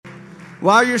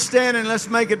While you're standing, let's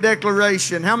make a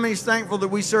declaration. How many is thankful that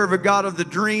we serve a God of the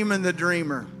dream and the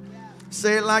dreamer?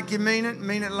 Say it like you mean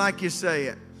it like you say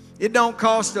it. It don't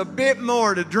cost a bit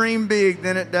more to dream big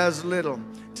than it does little.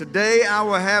 Today I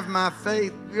will have my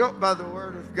faith built by the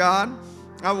word of God.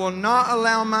 I will not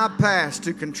allow my past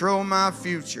to control my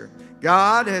future.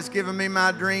 God has given me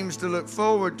my dreams to look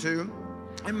forward to,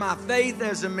 and my faith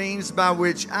as a means by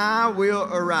which I will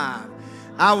arrive.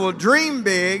 I will dream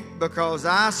big because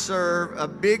I serve a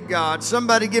big God.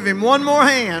 Somebody give him one more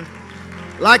hand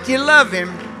like you love him,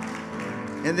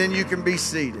 and then you can be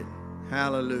seated.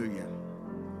 Hallelujah.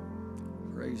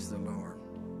 Praise the Lord.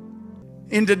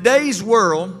 In today's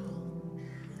world,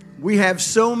 we have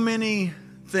so many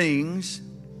things,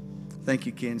 thank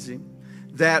you, Kenzie,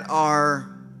 that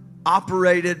are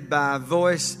operated by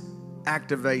voice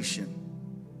activation.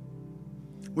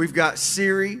 We've got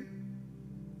Siri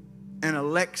and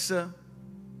Alexa.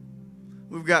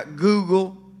 We've got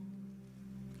Google.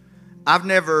 I've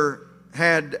never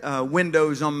had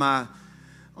Windows on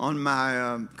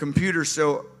my computer,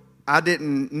 so I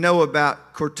didn't know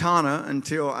about Cortana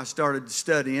until I started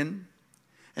studying.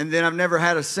 And then I've never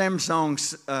had a Samsung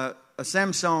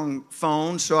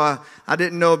phone, so I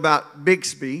didn't know about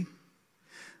Bixby.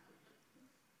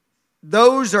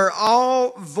 Those are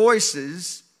all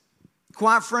voices,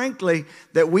 quite frankly,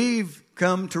 that we've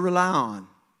come to rely on.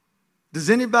 Does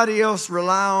anybody else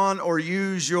rely on or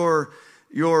use your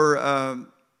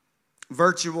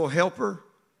virtual helper?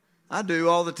 I do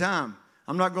all the time.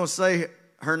 I'm not going to say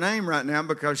her name right now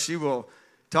because she will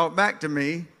talk back to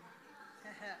me.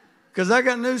 Because I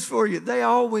got news for you. They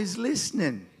always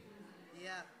listening.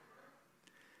 Yeah.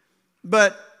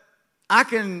 But I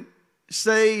can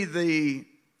say the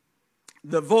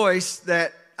voice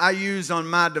that I use on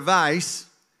my device,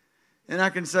 and I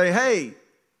can say, hey,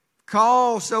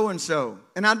 call so-and-so.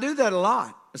 And I do that a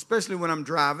lot, especially when I'm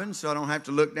driving, so I don't have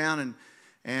to look down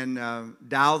and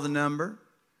dial the number.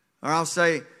 Or I'll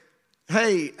say,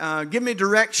 hey, give me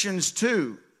directions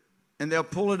to, and they'll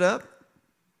pull it up,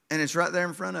 and it's right there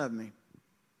in front of me.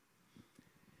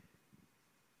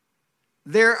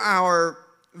 There are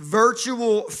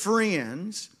virtual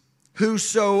friends who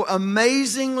so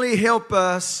amazingly help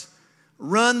us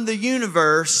run the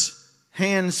universe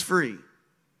hands-free.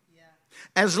 Yeah.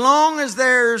 As long as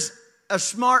there's a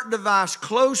smart device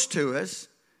close to us,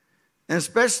 and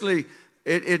especially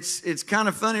it's kind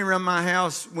of funny around my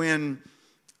house when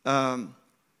I've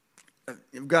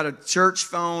got a church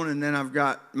phone, and then I've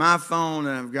got my phone,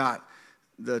 and I've got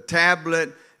the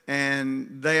tablet,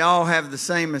 and they all have the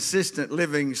same assistant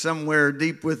living somewhere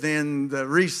deep within the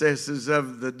recesses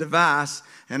of the device.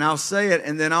 And I'll say it,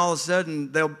 and then all of a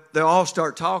sudden they'll all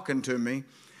start talking to me,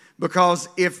 because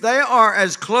if they are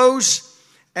as close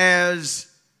as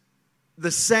the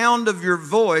sound of your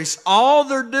voice, all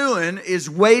they're doing is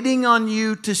waiting on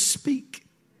you to speak.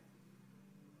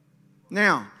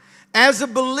 Now, as a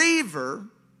believer,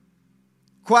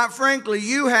 quite frankly,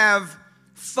 you have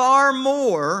far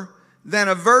more than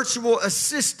a virtual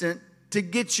assistant to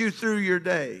get you through your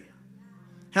day.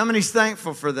 How many's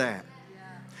thankful for that? Yeah.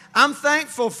 I'm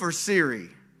thankful for Siri.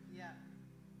 Yeah.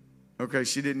 Okay,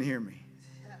 she didn't hear me.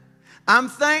 Yeah. I'm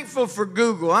thankful for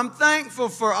Google. I'm thankful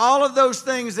for all of those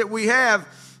things that we have,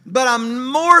 but I'm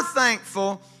more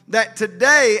thankful that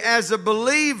today, as a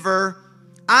believer,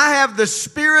 I have the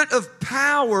Spirit of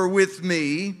power with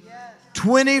me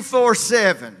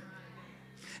 24/7.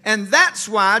 And that's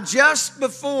why just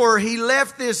before he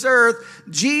left this earth,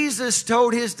 Jesus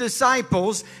told his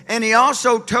disciples, and he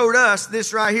also told us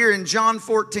this right here in John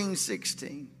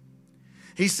 14:16.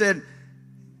 He said,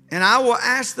 and I will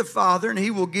ask the Father, and he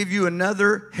will give you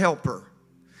another helper.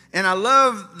 And I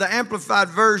love the Amplified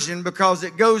Version because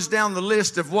it goes down the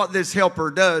list of what this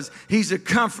helper does. He's a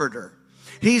comforter.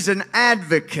 He's an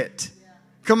advocate.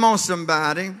 Come on,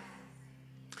 somebody.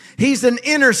 He's an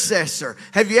intercessor.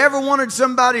 Have you ever wanted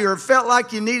somebody or felt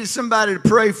like you needed somebody to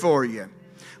pray for you?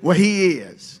 Well, he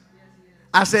is.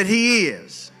 I said he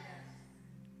is.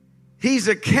 He's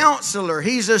a counselor.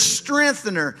 He's a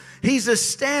strengthener. He's a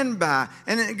standby.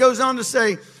 And it goes on to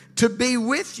say, to be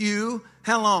with you,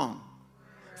 how long?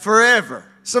 Forever.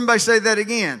 Somebody say that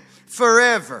again.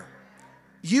 Forever.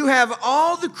 You have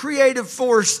all the creative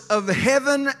force of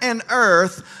heaven and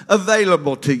earth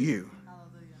available to you.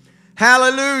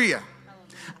 Hallelujah.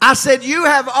 I said you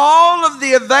have all of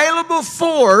the available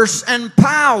force and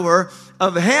power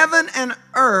of heaven and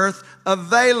earth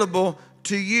available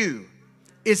to you.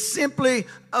 It's simply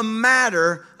a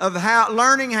matter of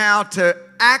learning how to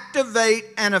activate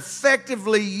and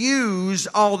effectively use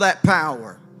all that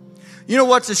power. You know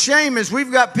what's a shame is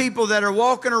we've got people that are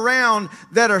walking around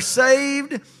that are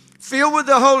saved filled with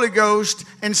the Holy Ghost,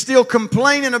 and still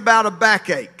complaining about a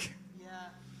backache.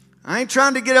 I ain't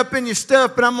trying to get up in your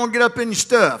stuff, but I'm going to get up in your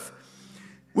stuff.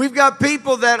 We've got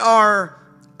people that are,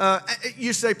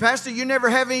 you say, Pastor, you never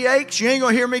have any aches? You ain't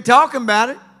going to hear me talking about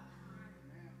it.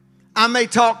 I may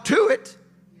talk to it.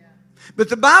 But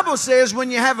the Bible says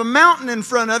when you have a mountain in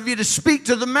front of you, to speak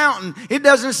to the mountain. It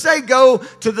doesn't say go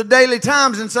to the Daily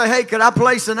Times and say, hey, could I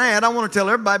place an ad? I want to tell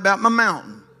everybody about my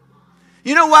mountain.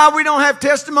 You know why we don't have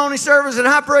testimony service at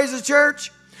High Praises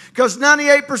Church? Because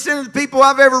 98% of the people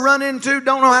I've ever run into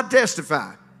don't know how to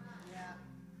testify.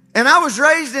 And I was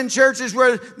raised in churches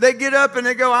where they get up and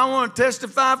they go, I want to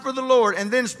testify for the Lord,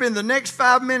 and then spend the next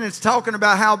 5 minutes talking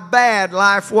about how bad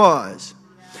life was.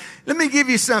 Let me give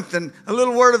you something, a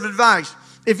little word of advice.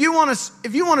 If you want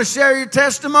to share your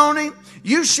testimony,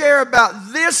 you share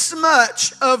about this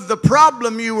much of the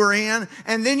problem you were in,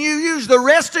 and then you use the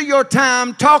rest of your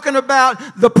time talking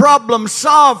about the problem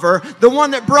solver, the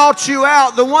one that brought you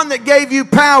out, the one that gave you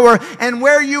power, and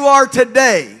where you are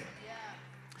today.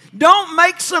 Don't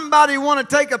make somebody want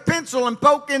to take a pencil and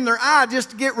poke in their eye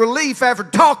just to get relief after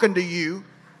talking to you.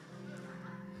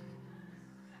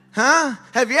 Huh?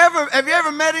 Have you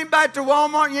ever met anybody at the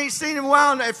Walmart and you ain't seen him in a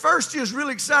while, and at first you was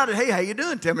really excited? Hey, how you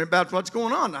doing? Tell me about what's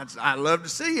going on. I love to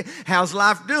see you. How's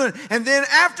life doing? And then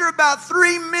after about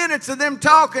 3 minutes of them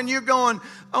talking, you're going,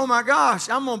 oh my gosh,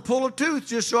 I'm going to pull a tooth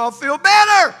just so I'll feel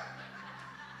better.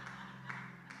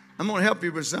 I'm going to help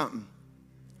you with something.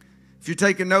 If you're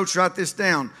taking notes, write this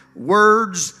down.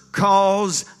 Words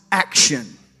cause action.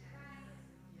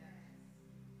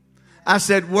 I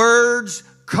said words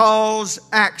cause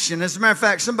action. As a matter of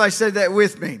fact, somebody said that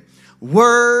with me.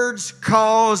 Words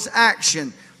cause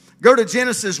action. Go to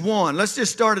Genesis 1. Let's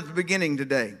just start at the beginning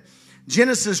today.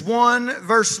 Genesis 1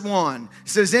 verse 1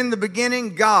 says, in the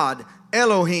beginning God,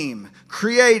 Elohim,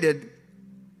 created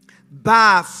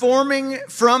by forming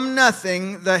from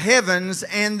nothing the heavens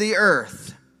and the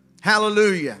earth.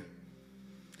 Hallelujah.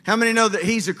 How many know that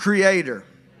He's a creator?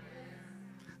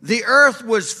 The earth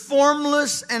was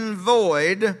formless and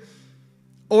void,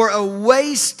 or a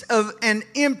waste of an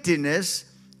emptiness,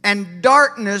 and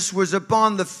darkness was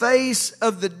upon the face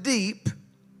of the deep.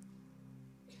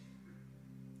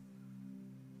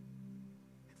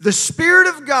 The Spirit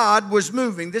of God was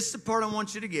moving. This is the part I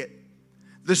want you to get.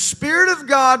 The Spirit of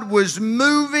God was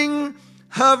moving,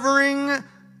 hovering,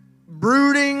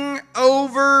 brooding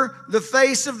over the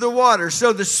face of the water.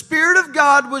 So the Spirit of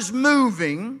God was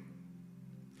moving,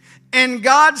 and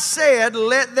God said,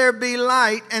 let there be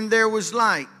light, and there was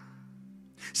light.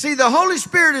 See, the Holy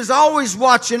Spirit is always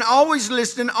watching, always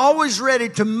listening, always ready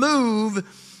to move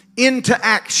into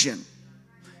action.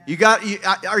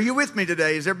 Are you with me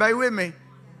today? Is everybody with me?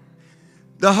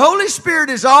 The Holy Spirit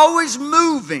is always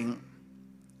moving.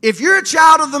 If you're a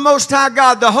child of the Most High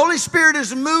God, the Holy Spirit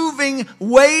is moving,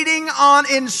 waiting on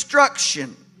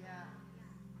instruction.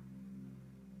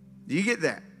 Do you get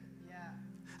that?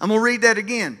 I'm going to read that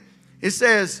again. It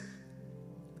says,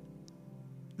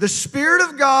 the Spirit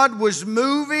of God was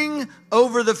moving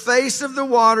over the face of the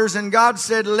waters, and God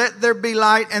said, let there be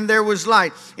light, and there was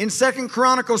light. In 2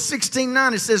 Chronicles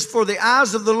 16:9, it says, for the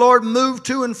eyes of the Lord move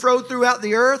to and fro throughout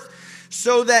the earth,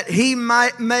 so that He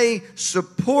may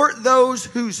support those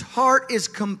whose heart is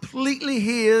completely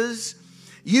His.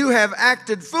 You have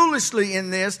acted foolishly in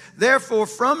this. Therefore,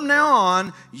 from now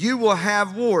on, you will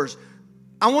have wars.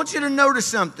 I want you to notice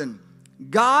something.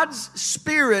 God's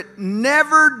Spirit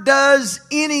never does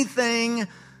anything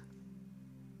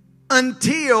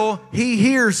until He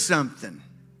hears something.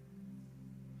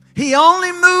 He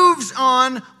only moves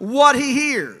on what He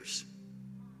hears.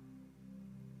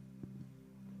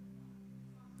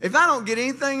 If I don't get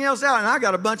anything else out, and I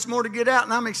got a bunch more to get out,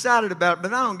 and I'm excited about it,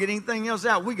 but I don't get anything else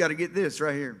out, we got to get this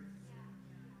right here.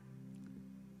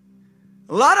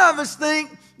 A lot of us think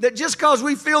that just because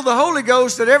we feel the Holy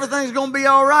Ghost that everything's going to be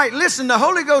all right. Listen, the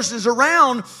Holy Ghost is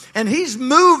around, and He's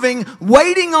moving,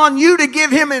 waiting on you to give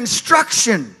Him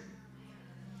instruction.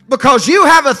 Because you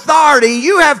have authority,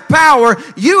 you have power,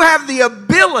 you have the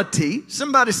ability,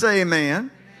 somebody say amen,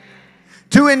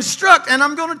 to instruct. And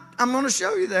I'm going to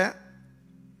show you that.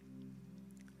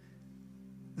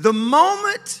 The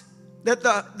moment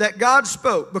that God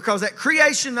spoke, because at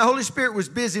creation the Holy Spirit was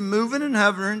busy moving and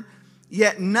hovering,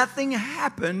 yet nothing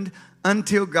happened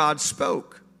until God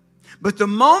spoke. But the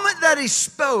moment that He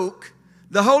spoke,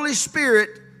 the Holy Spirit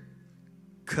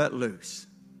cut loose.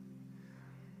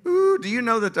 Ooh, do you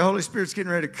know that the Holy Spirit's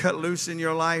getting ready to cut loose in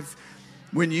your life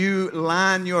when you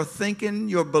line your thinking,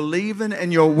 your believing,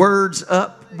 and your words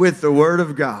up with the Word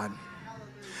of God?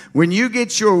 When you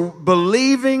get your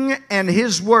believing and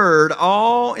His Word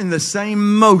all in the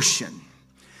same motion.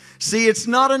 See, it's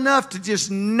not enough to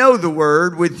just know the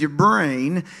Word with your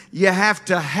brain. You have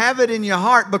to have it in your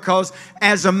heart, because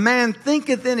as a man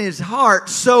thinketh in his heart,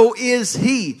 so is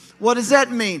he. What does that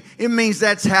mean? It means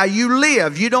that's how you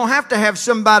live. You don't have to have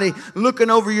somebody looking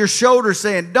over your shoulder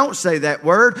saying, don't say that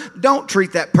word. Don't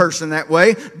treat that person that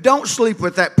way. Don't sleep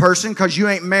with that person because you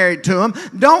ain't married to them.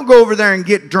 Don't go over there and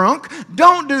get drunk.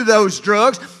 Don't do those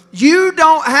drugs. You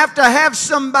don't have to have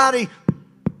somebody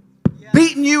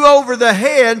beating you over the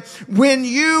head when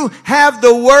you have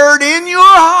the Word in your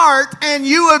heart and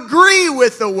you agree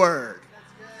with the Word.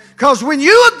 Because when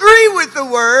you agree with the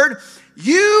Word,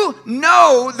 you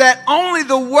know that only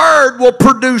the Word will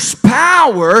produce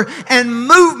power and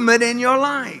movement in your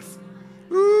life.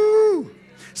 Ooh.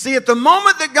 See, at the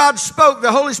moment that God spoke,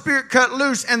 the Holy Spirit cut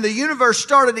loose and the universe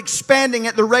started expanding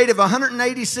at the rate of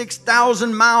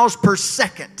 186,000 miles per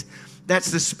second.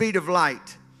 That's the speed of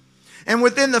light. And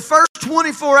within the first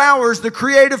 24 hours, the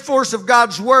creative force of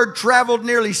God's Word traveled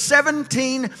nearly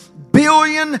 17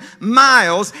 billion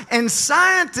miles. And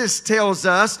scientists tells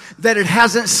us that it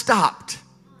hasn't stopped.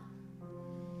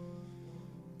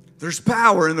 There's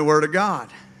power in the Word of God.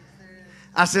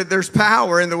 I said there's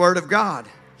power in the Word of God.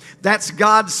 That's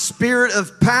God's Spirit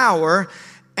of power.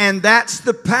 And that's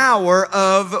the power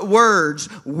of words.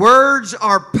 Words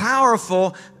are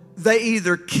powerful. They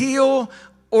either kill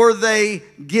or they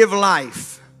give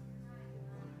life.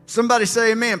 Somebody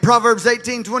say amen. Proverbs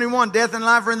 18:21, death and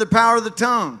life are in the power of the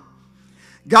tongue.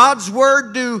 God's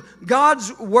words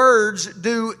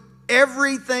do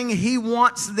everything He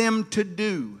wants them to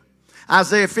do.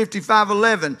 Isaiah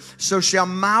 55:11, so shall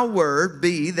my word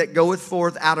be that goeth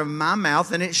forth out of my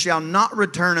mouth, and it shall not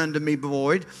return unto me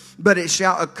void, but it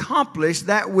shall accomplish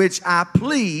that which I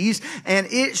please, and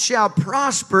it shall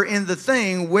prosper in the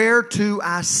thing whereto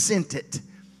I sent it.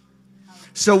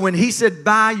 So when He said,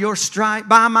 by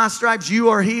my stripes you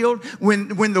are healed,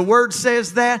 when the Word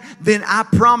says that, then I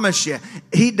promise you,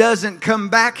 He doesn't come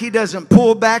back. He doesn't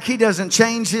pull back. He doesn't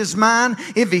change His mind.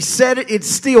 If He said it, it's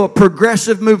still a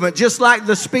progressive movement. Just like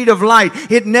the speed of light.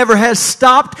 It never has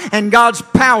stopped, and God's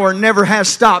power never has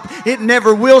stopped. It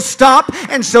never will stop.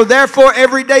 And so therefore,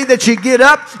 every day that you get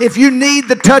up, if you need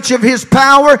the touch of His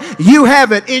power, you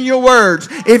have it in your words.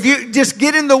 If you just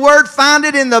get in the Word, find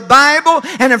it in the Bible,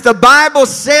 and if the Bible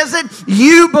says it,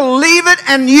 you believe it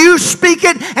and you speak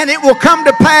it, and it will come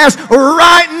to pass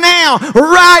right now,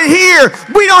 right here.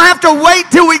 We don't have to wait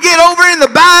till we get over in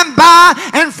the by and by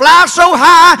and fly so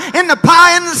high in the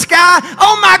pie in the sky.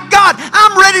 Oh my God,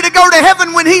 I'm ready to go to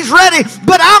heaven when He's ready,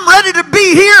 but I'm ready to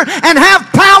be here and have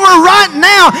power right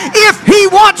now if He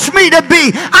wants me to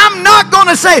be. I'm not going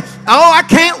to say, oh, I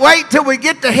can't wait till we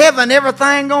get to heaven.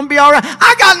 Everything's going to be all right.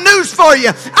 I got news for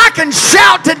you. I can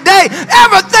shout today,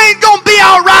 everything's going to be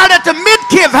all right at the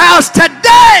Midkiff house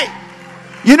today.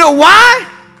 You know why?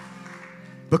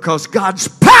 Because God's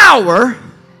power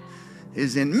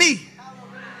is in me.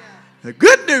 The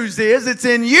good news is it's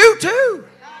in you too.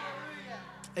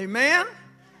 Amen.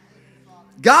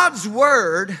 God's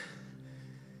Word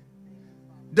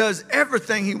does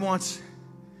everything He wants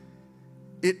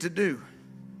it to do.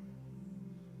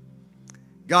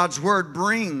 God's Word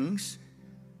brings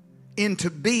into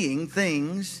being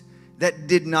things that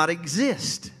did not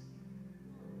exist.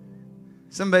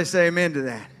 Somebody say amen to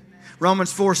that.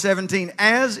 Romans 4:17,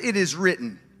 as it is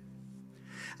written,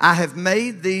 I have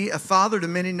made thee a father to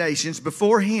many nations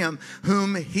before Him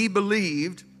whom He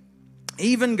believed,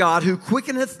 even God who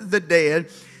quickeneth the dead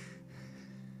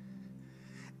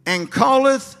and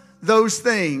calleth those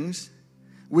things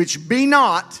which be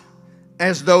not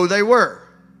as though they were.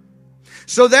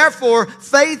 So therefore,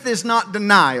 faith is not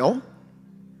denial.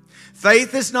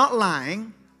 Faith is not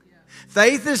lying.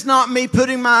 Faith is not me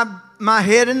putting my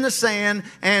head in the sand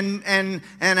and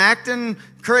acting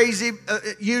crazy.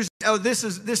 This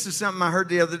is something I heard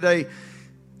the other day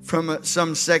from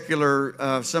some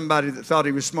secular somebody that thought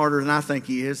he was smarter than I think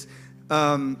he is.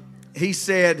 He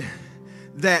said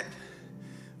that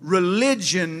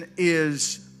religion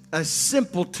is a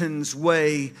simpleton's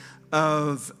way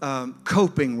of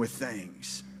coping with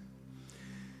things.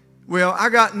 Well, I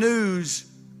got news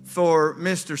for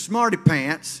Mr. Smarty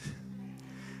Pants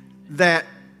that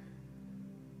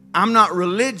I'm not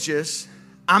religious.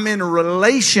 I'm in a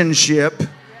relationship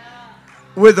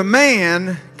with a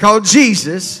man called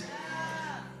Jesus,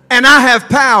 and I have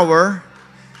power,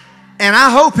 and I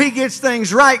hope he gets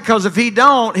things right, because if he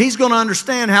don't, he's going to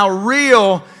understand how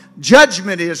real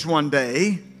judgment is one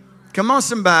day. Come on,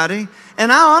 somebody.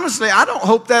 And I don't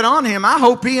hope that on him. I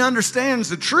hope he understands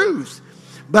the truth.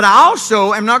 But I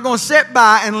also am not going to sit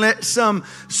by and let some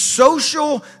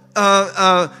social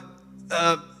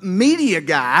media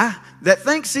guy that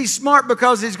thinks he's smart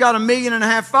because he's got 1.5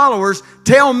 million followers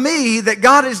tell me that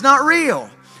God is not real.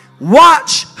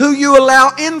 Watch who you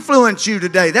allow influence you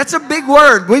today. That's a big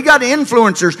word. We got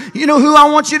influencers. You know who I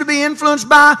want you to be influenced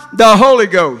by? The Holy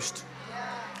Ghost.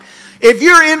 If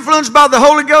you're influenced by the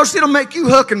Holy Ghost, it'll make you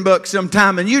huck and buck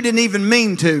sometime and you didn't even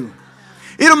mean to.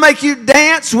 It'll make you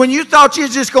dance when you thought you were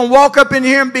just going to walk up in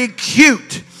here and be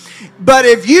cute. But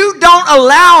if you don't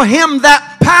allow Him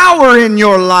that power in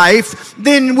your life,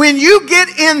 then when you get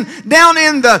down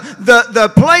in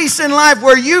the place in life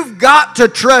where you've got to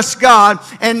trust God,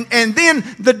 and then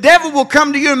the devil will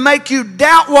come to you and make you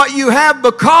doubt what you have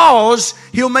because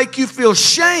he'll make you feel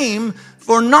shame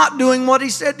for not doing what He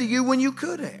said to you when you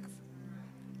could have.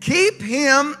 Keep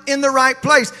Him in the right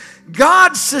place.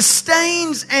 God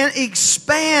sustains and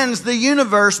expands the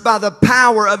universe by the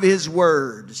power of His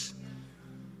words.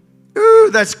 Ooh,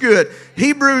 that's good.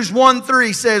 Hebrews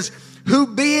 1:3 says, who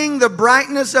being the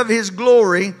brightness of His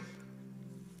glory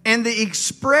and the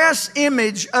express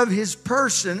image of His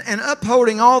person, and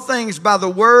upholding all things by the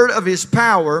word of His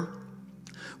power,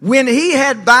 when He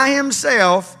had by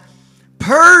Himself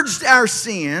purged our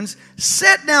sins,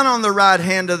 sat down on the right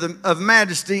hand of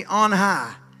majesty on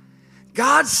high.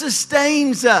 God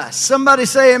sustains us. Somebody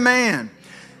say amen.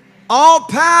 All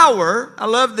power, I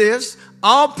love this,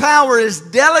 all power is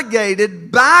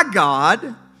delegated by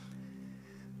God,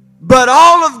 but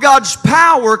all of God's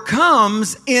power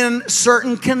comes in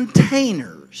certain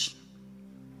containers.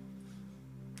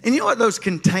 And you know what those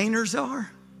containers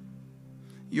are?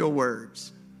 Your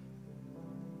words.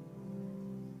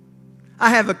 I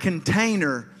have a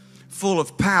container full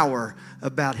of power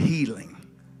about healing.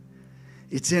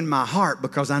 It's in my heart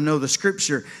because I know the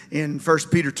scripture in 1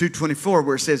 Peter 2:24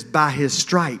 where it says, by His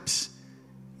stripes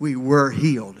we were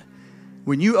healed.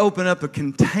 When you open up a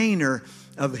container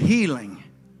of healing,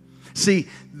 see,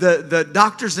 the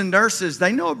doctors and nurses,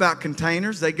 they know about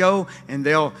containers. They go and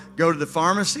they'll go to the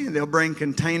pharmacy and they'll bring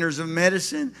containers of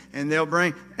medicine and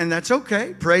and that's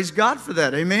okay. Praise God for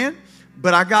that. Amen.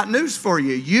 But I got news for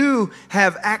you. You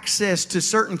have access to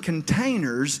certain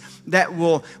containers that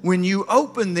will, when you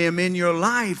open them in your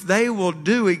life, they will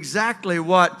do exactly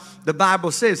what the Bible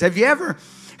says. Have you ever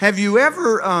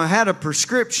had a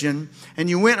prescription and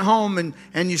you went home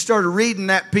and you started reading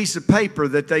that piece of paper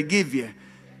that they give you?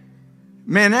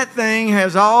 Man, that thing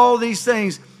has all these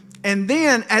things. And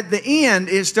then at the end,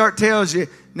 it tells you,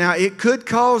 now it could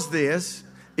cause this,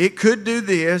 it could do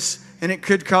this, and it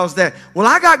could cause that. Well,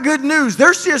 I got good news.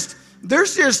 There's just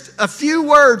a few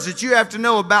words that you have to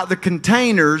know about the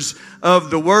containers of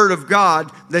the Word of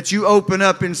God that you open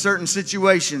up in certain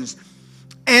situations.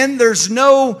 And there's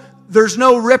no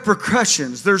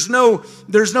repercussions. There's no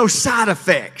side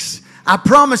effects. I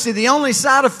promise you, the only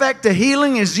side effect to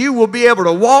healing is you will be able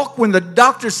to walk when the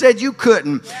doctor said you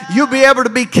couldn't. You'll be able to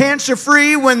be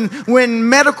cancer-free when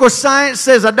medical science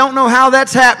says, I don't know how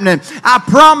that's happening. I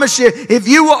promise you, if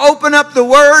you will open up the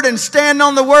Word and stand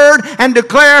on the Word and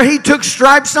declare He took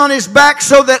stripes on His back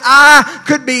so that I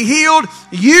could be healed,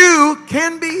 you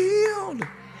can be healed.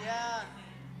 Yeah.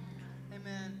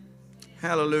 Amen.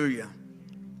 Hallelujah.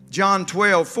 John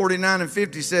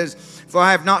 12:49-50 says, for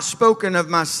I have not spoken of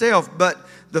myself, but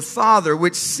the Father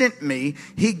which sent me,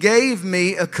 He gave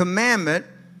me a commandment,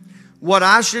 what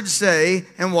I should say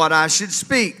and what I should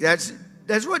speak. That's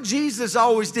what Jesus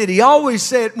always did. He always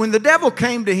said, when the devil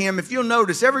came to Him, if you'll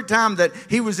notice, every time that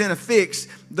he was in a fix,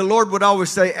 the Lord would always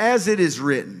say, as it is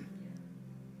written.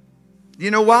 You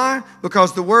know why?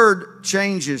 Because the Word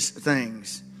changes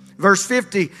things. Verse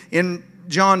 50 in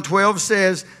John 12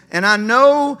 says, and I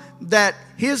know that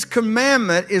His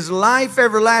commandment is life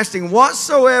everlasting.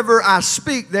 Whatsoever I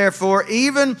speak, therefore,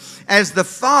 even as the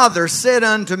Father said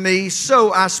unto me,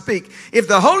 so I speak. If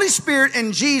the Holy Spirit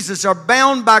and Jesus are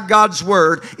bound by God's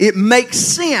Word, it makes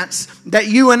sense that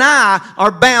you and I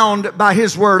are bound by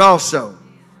His Word also.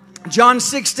 John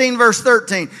 16, verse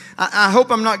 13. I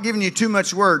hope I'm not giving you too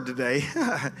much word today.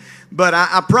 But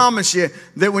I promise you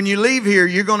that when you leave here,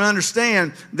 you're going to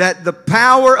understand that the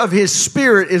power of His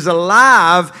Spirit is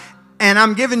alive. And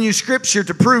I'm giving you scripture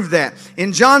to prove that.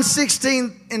 In John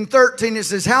 16 and 13, it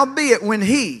says, howbeit when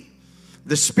He,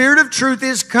 the Spirit of truth,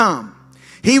 is come,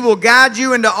 He will guide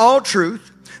you into all truth.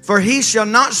 For He shall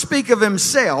not speak of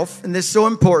Himself, and this is so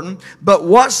important, but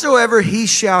whatsoever He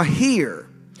shall hear,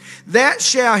 that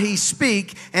shall He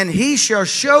speak, and He shall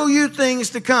show you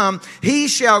things to come. He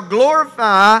shall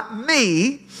glorify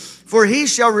me, for He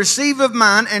shall receive of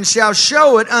mine, and shall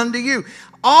show it unto you.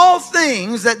 All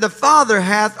things that the Father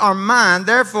hath are mine.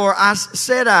 Therefore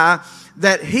said I,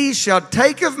 that He shall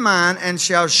take of mine, and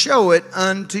shall show it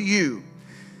unto you.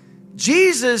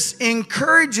 Jesus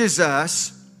encourages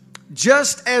us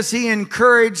just as he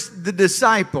encouraged the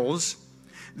disciples,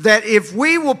 that if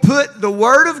we will put the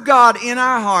Word of God in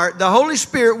our heart, the Holy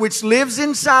Spirit which lives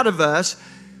inside of us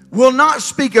will not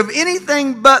speak of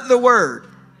anything but the Word.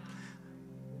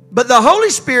 But the Holy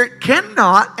Spirit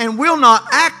cannot and will not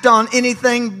act on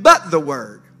anything but the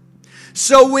Word.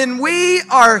 So when we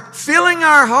are filling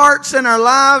our hearts and our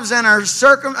lives and our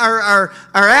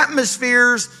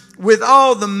atmospheres with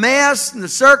all the mess and the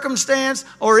circumstance,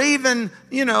 or even,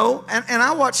 and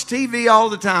I watch TV all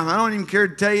the time. I don't even care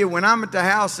to tell you, when I'm at the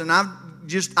house and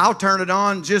I'll turn it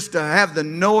on just to have the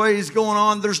noise going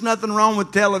on. There's nothing wrong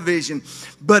with television.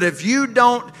 But if you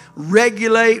don't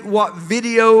regulate what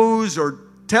videos or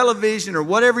television or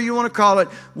whatever you want to call it,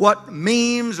 what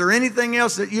memes or anything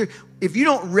else if you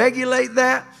don't regulate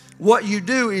that, what you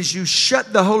do is you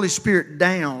shut the Holy Spirit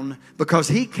down, because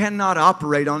He cannot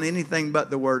operate on anything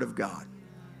but the Word of God.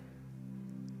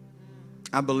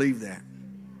 I believe that.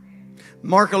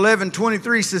 Mark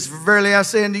 11:23 says, "For verily I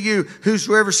say unto you,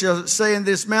 whosoever shall say in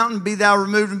this mountain, be thou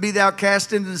removed and be thou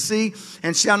cast into the sea,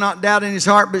 and shall not doubt in his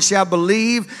heart, but shall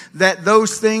believe that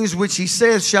those things which he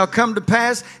saith shall come to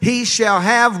pass, he shall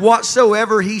have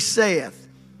whatsoever he saith."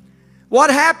 What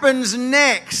happens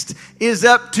next is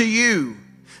up to you.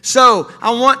 So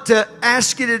I want to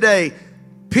ask you today,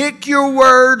 pick your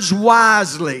words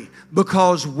wisely,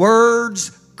 because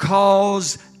words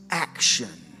cause action.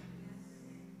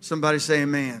 Somebody say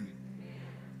amen.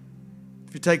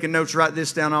 If you're taking notes, write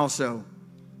this down also.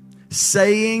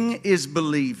 Saying is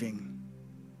believing.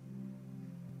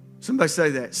 Somebody say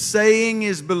that. Saying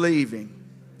is believing.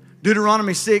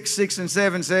 Deuteronomy 6 and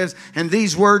 7 says, "And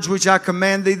these words which I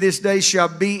command thee this day shall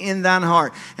be in thine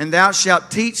heart. And thou shalt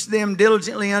teach them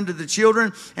diligently unto the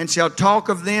children, and shalt talk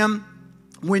of them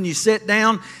when you sit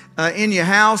down in your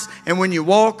house, and when you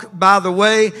walk by the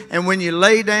way, and when you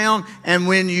lay down, and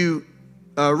when you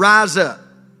rise up."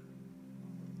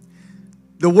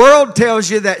 The world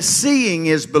tells you that seeing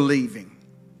is believing.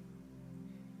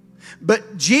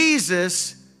 But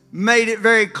Jesus made it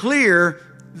very clear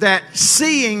that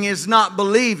seeing is not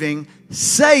believing,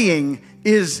 saying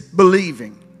is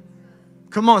believing.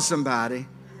 Come on, somebody.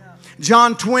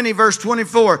 John 20, verse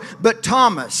 24. "But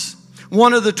Thomas,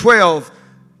 one of the 12,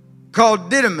 called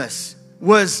Didymus,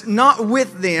 was not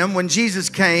with them when Jesus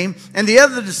came. And the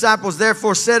other disciples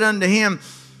therefore said unto him,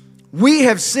 We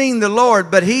have seen the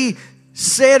Lord. But he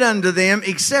said unto them,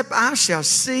 Except I shall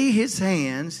see his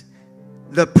hands,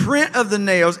 the print of the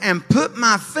nails, and put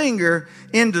my finger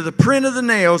into the print of the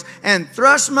nails, and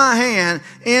thrust my hand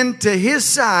into his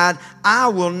side, I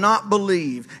will not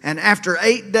believe." And after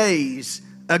 8 days,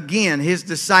 again, his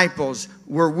disciples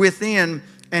were within,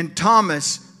 and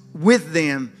Thomas with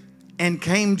them. And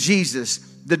came Jesus,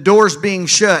 the doors being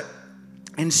shut,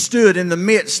 and stood in the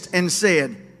midst, and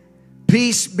said,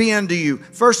 "Peace be unto you."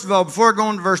 First of all, before I go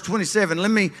on to verse 27, let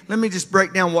me just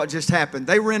break down what just happened.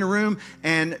 They were in a room,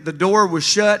 and the door was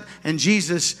shut, and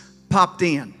Jesus popped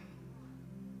in.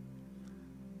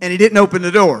 And he didn't open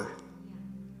the door.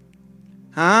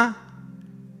 Huh?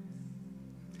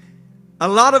 A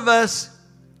lot of us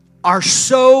are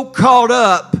so caught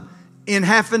up in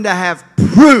having to have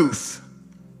proof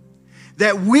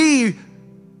that we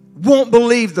won't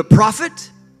believe the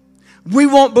prophet. We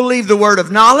won't believe the word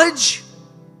of knowledge.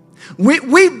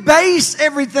 We base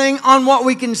everything on what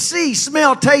we can see,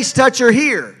 smell, taste, touch, or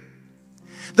hear.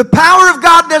 The power of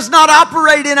God does not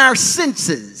operate in our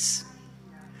senses.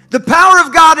 The power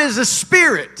of God is a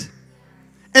spirit.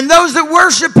 And those that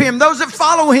worship Him, those that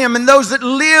follow Him, and those that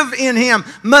live in Him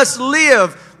must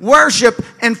live, worship,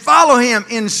 and follow Him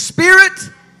in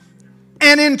spirit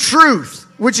and in truth,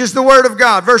 which is the Word of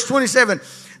God. Verse 27,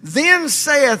 "Then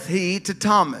saith he to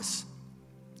Thomas,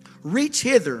 Reach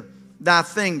hither thy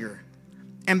finger,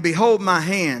 and behold my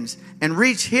hands, and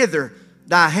reach hither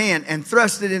thy hand, and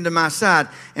thrust it into my side,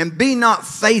 and be not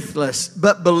faithless,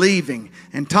 but believing."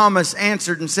 And Thomas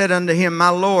answered and said unto him, "My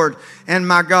Lord and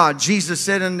my God." Jesus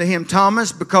said unto him,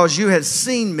 "Thomas, because you have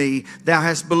seen me, thou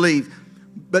hast believed."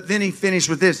 But then he finished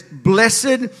with this,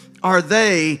 "Blessed are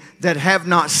they that have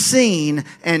not seen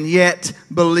and yet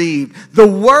believed." The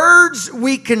words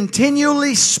we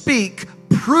continually speak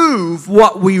prove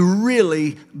what we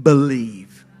really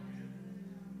believe.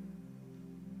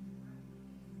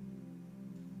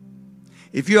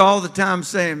 If you're all the time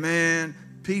saying, "Man,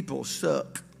 people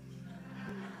suck."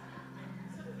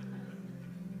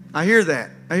 I hear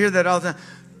that. I hear that all the time.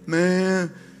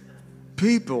 "Man,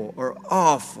 people are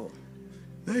awful.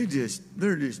 They're just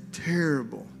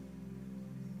terrible."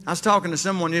 I was talking to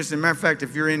someone yesterday. Matter of fact,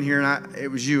 if you're in here and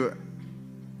it was you,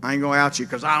 I ain't going to out you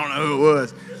because I don't know who it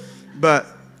was. But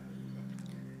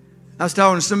I was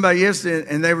talking to somebody yesterday,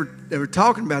 and they were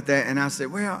talking about that, and I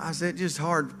said, "Well, I said just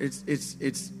hard. It's.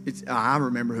 I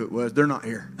remember who it was. They're not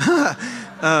here.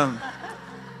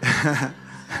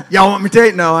 Y'all want me to tell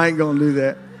you? No, I ain't gonna do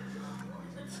that.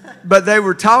 But they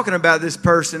were talking about this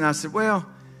person. I said, well,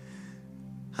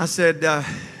 because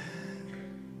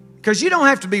you don't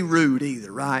have to be rude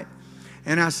either, right?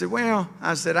 And I said, well,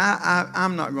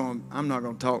 I'm not going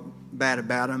to talk bad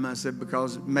about them. I said,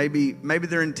 because maybe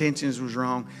their intentions was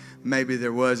wrong. Maybe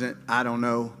there wasn't. I don't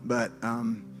know. But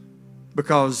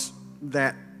because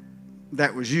that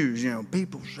was used,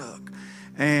 people suck.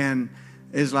 And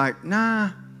it's like,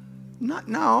 no,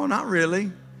 not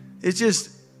really. It's just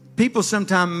people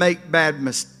sometimes make bad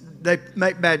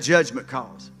judgment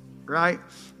calls, right?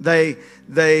 They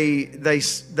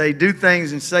do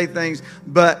things and say things,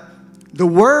 but the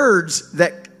words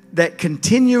that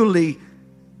continually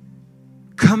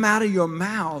come out of your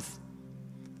mouth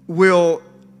will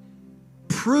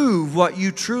prove what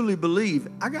you truly believe.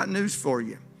 I got news for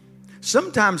you.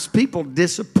 Sometimes people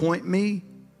disappoint me.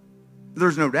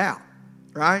 There's no doubt,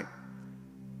 right?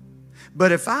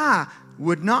 But if I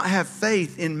would not have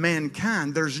faith in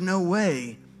mankind, there's no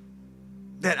way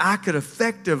that I could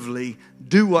effectively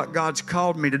do what God's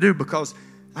called me to do, because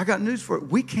I got news for it.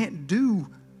 We can't do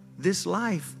this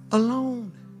life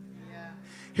alone. Yeah.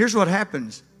 Here's what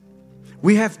happens.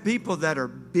 We have people that are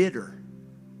bitter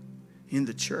in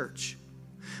the church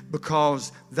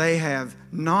because they have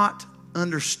not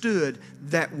understood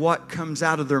that what comes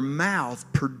out of their mouth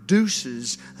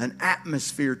produces an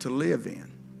atmosphere to live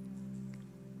in.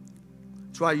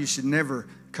 That's why you should never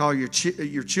call your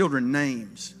children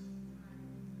names.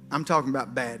 I'm talking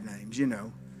about bad names,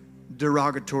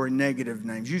 derogatory, negative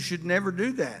names. You should never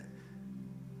do that,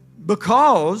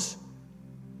 because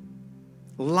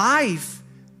life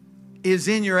is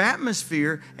in your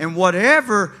atmosphere, and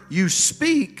whatever you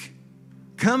speak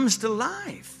comes to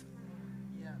life.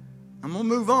 Yeah. I'm gonna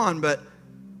move on, but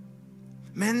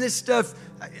man, this stuff,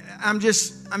 I'm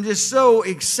just so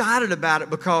excited about it,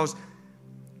 because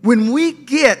when we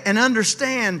get and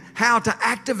understand how to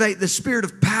activate the spirit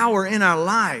of power in our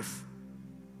life,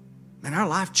 man, our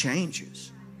life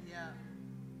changes. Yeah.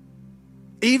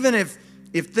 Even if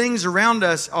things around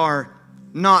us are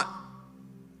not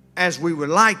as we would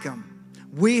like them,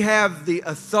 we have the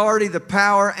authority, the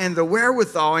power, and the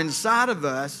wherewithal inside of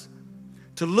us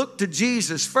to look to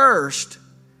Jesus first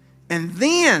and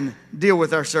then deal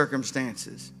with our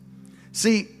circumstances.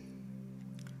 See,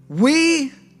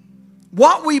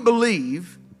 what we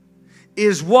believe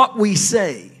is what we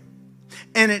say.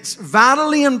 And it's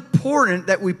vitally important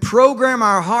that we program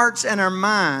our hearts and our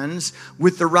minds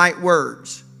with the right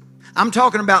words. I'm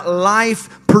talking about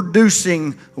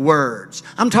life-producing words.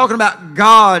 I'm talking about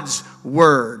God's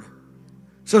Word.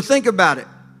 So think about it.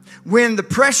 When the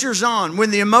pressure's on,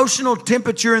 when the emotional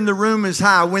temperature in the room is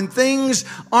high, when things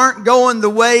aren't going the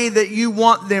way that you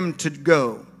want them to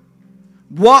go,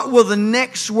 what will the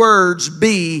next words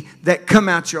be that come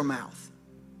out your mouth?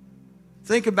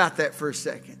 Think about that for a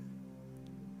second.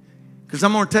 Because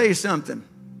I'm going to tell you something.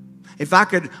 If I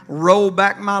could roll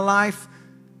back my life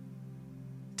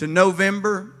to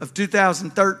November of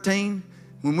 2013,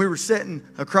 when we were sitting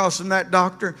across from that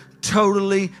doctor,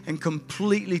 totally and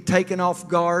completely taken off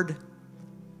guard,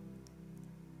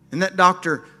 and that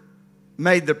doctor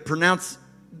made the pronounced,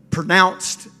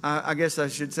 I guess I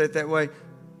should say it that way,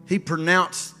 he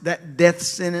pronounced that death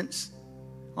sentence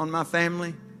on my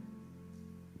family.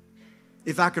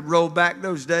 If I could roll back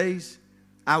those days,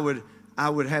 I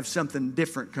would have something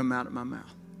different come out of my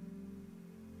mouth.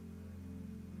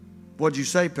 What'd you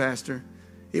say, Pastor?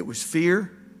 It was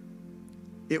fear.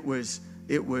 It was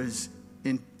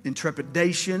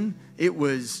intrepidation. It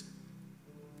was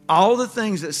all the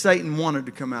things that Satan wanted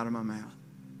to come out of my mouth.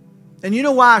 And you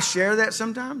know why I share that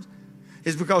sometimes?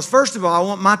 Is because, first of all, I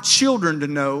want my children to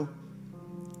know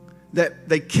that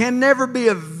they can never be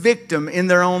a victim in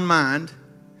their own mind,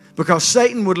 because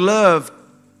Satan would love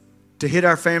to hit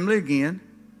our family again,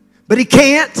 but he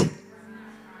can't.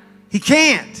 He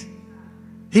can't.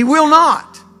 He will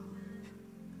not.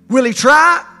 Will he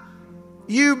try?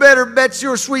 You better bet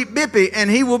your sweet bippy,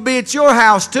 and he will be at your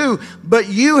house too. But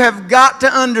you have got to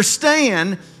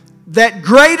understand that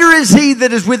greater is he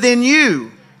that is within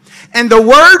you. And the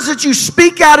words that you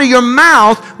speak out of your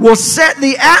mouth will set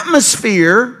the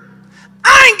atmosphere.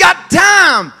 I ain't got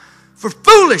time for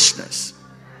foolishness.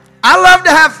 I love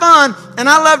to have fun, and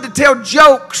I love to tell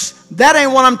jokes. That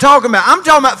ain't what I'm talking about. I'm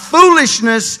talking about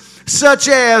foolishness such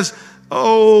as,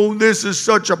 oh, this is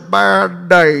such a bad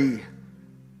day.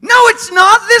 No, it's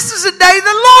not. This is a day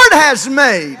the Lord has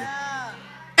made.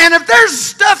 And if there's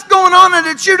stuff going on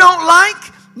that you don't like,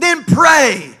 then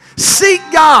pray. Seek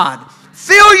God.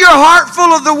 Fill your heart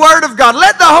full of the Word of God.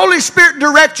 Let the Holy Spirit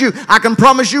direct you. I can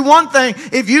promise you one thing.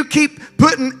 If you keep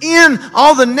putting in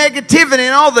all the negativity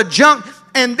and all the junk,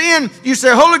 and then you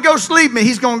say, Holy Ghost, lead me,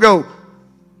 He's going to go,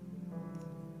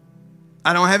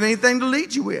 I don't have anything to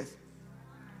lead you with.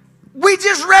 We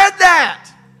just read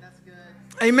that. That's good.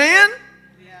 Amen?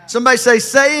 Yeah. Somebody say,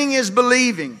 saying is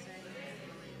believing.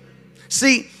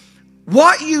 See,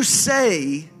 what you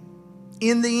say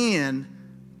in the end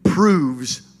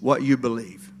proves what you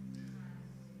believe.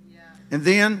 Yeah. And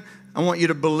then I want you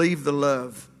to believe the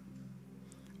love.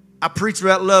 I preach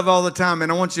about love all the time,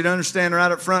 and I want you to understand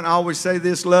right up front, I always say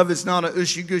this, love is not a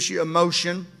ushy-gushy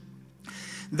emotion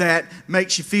that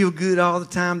makes you feel good all the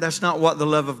time. That's not what the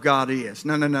love of God is.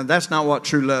 No. That's not what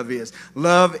true love is.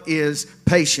 Love is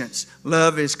patience.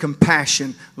 Love is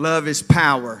compassion. Love is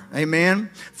power. Amen?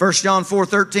 1 John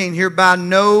 4:13, hereby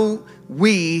know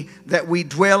we that we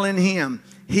dwell in Him.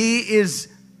 He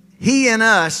in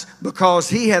us because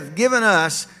He hath given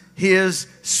us His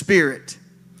Spirit.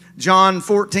 John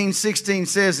 14:16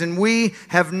 says, and we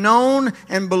have known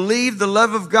and believed the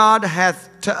love of God hath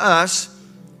to us.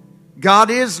 God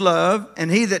is love, and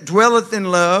he that dwelleth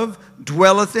in love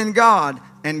dwelleth in God,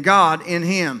 and God in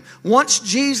him. Once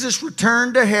Jesus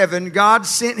returned to heaven, God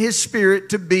sent His Spirit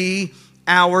to be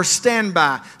our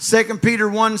standby. 2 Peter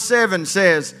 1:7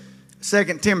 says,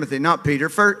 2 Timothy, not Peter,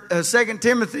 2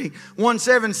 Timothy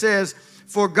 1:7 says,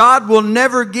 for God will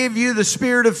never give you the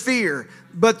spirit of fear,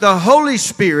 but the Holy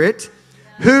Spirit,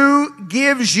 who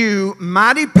gives you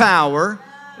mighty power,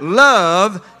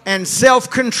 love, and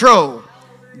self-control.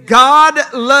 God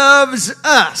loves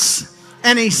us,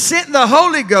 and He sent the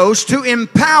Holy Ghost to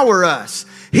empower us.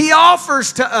 He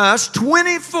offers to us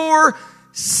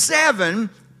 24/7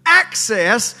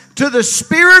 access to the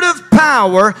Spirit of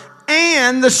power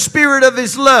and the Spirit of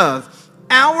His love.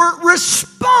 Our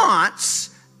response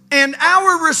and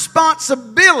our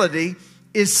responsibility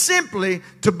is simply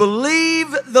to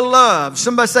believe the love.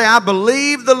 Somebody say, I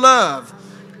believe the love.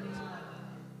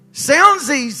 Sounds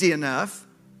easy enough.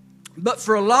 But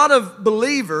for a lot of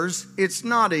believers, it's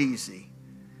not easy.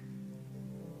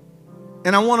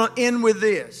 And I want to end with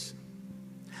this.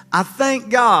 I thank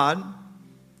God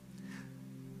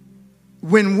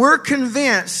when we're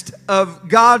convinced of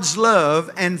God's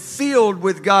love and filled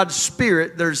with God's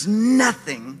Spirit, there's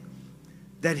nothing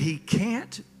that He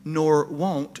can't nor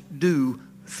won't do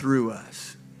through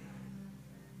us.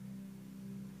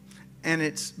 And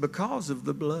it's because of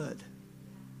the blood.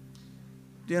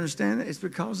 Do you understand that? It's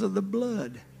because of the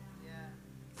blood. Yeah.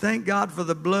 Thank God for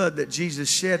the blood that Jesus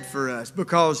shed for us,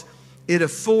 because it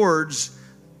affords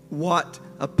what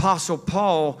Apostle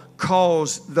Paul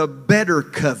calls the better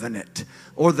covenant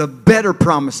or the better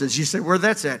promises. You say, where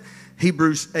that's at?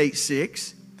 Hebrews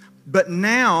 8:6. But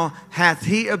now hath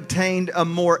He obtained a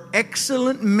more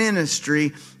excellent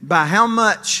ministry, by how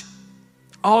much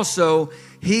also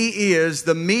He is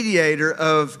the mediator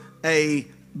of a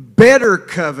better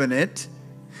covenant,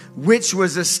 which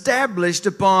was established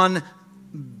upon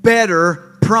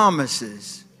better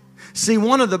promises. See,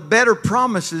 one of the better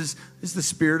promises is the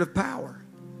Spirit of power,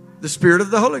 the Spirit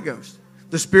of the Holy Ghost,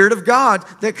 the Spirit of God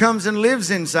that comes and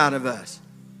lives inside of us.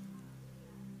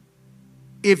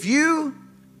 If you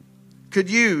could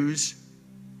use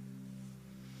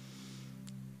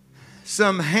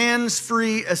some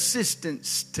hands-free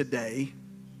assistance today,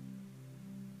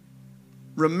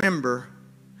 remember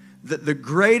that the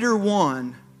greater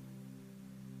one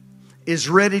is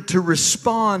ready to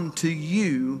respond to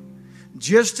you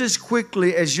just as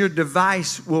quickly as your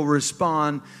device will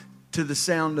respond to the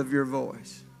sound of your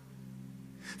voice.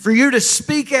 For you to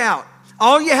speak out,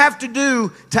 all you have to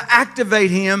do to activate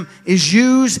Him is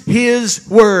use His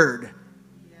word.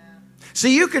 Yeah.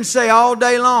 See, you can say all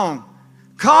day long,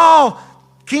 call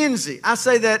Kinsey. I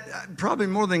say that probably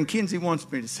more than Kinsey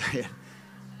wants me to say it.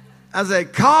 I say,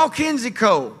 call Kinsey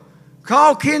Cole.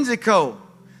 Call Kinsey Cole.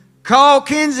 Call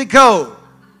Kinsey Cole.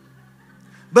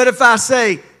 But if I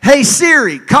say, hey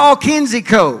Siri, call Kinsey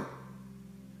Cole,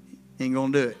 he ain't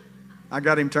going to do it. I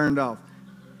got him turned off.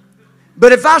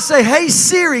 But if I say, hey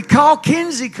Siri, call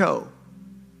Kinsey Cole.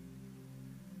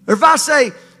 Or if I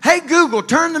say, hey Google,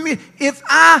 turn the music. If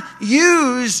I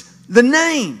use the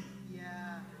name. Yeah.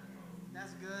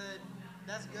 That's good.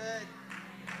 That's good.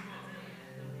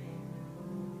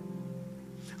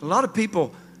 A lot of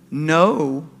people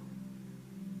know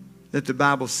that the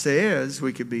Bible says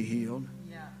we could be healed,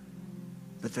 Yeah.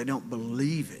 but they don't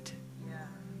believe it. Yeah.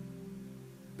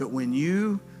 But when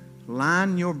you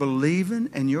line your believing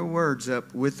and your words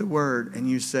up with the word, and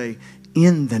you say,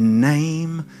 in the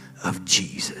name of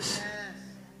Jesus. Yes.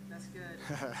 That's good.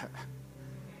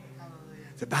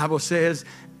 The Bible says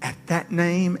at that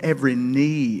name, every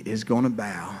knee is going to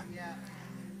bow.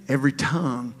 Every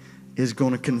tongue is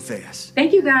going to confess.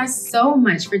 Thank you guys so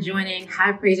much for joining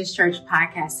High Praises Church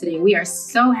podcast today. We are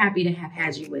so happy to have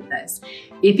had you with us.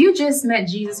 If you just met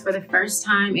Jesus for the first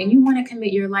time and you want to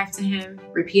commit your life to him,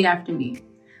 repeat after me.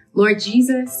 Lord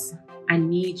Jesus, I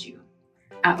need you.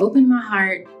 I open my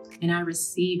heart and I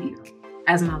receive you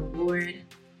as my Lord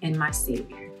and my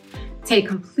Savior. Take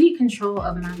complete control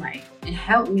of my life and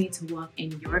help me to walk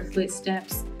in your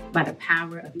footsteps by the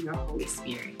power of your Holy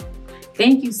Spirit.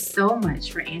 Thank you so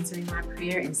much for answering my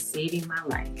prayer and saving my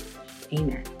life.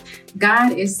 Amen.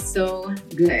 God is so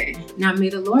good. Now may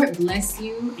the Lord bless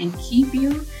you and keep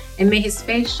you, and may his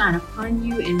face shine upon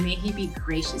you, and may he be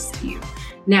gracious to you.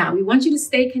 Now, we want you to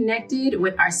stay connected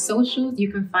with our socials.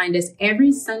 You can find us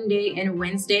every Sunday and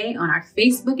Wednesday on our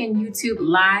Facebook and YouTube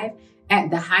live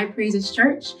at The High Praises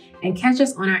Church, and catch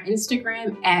us on our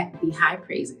Instagram at The High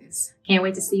Praises. Can't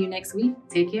wait to see you next week.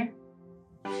 Take care.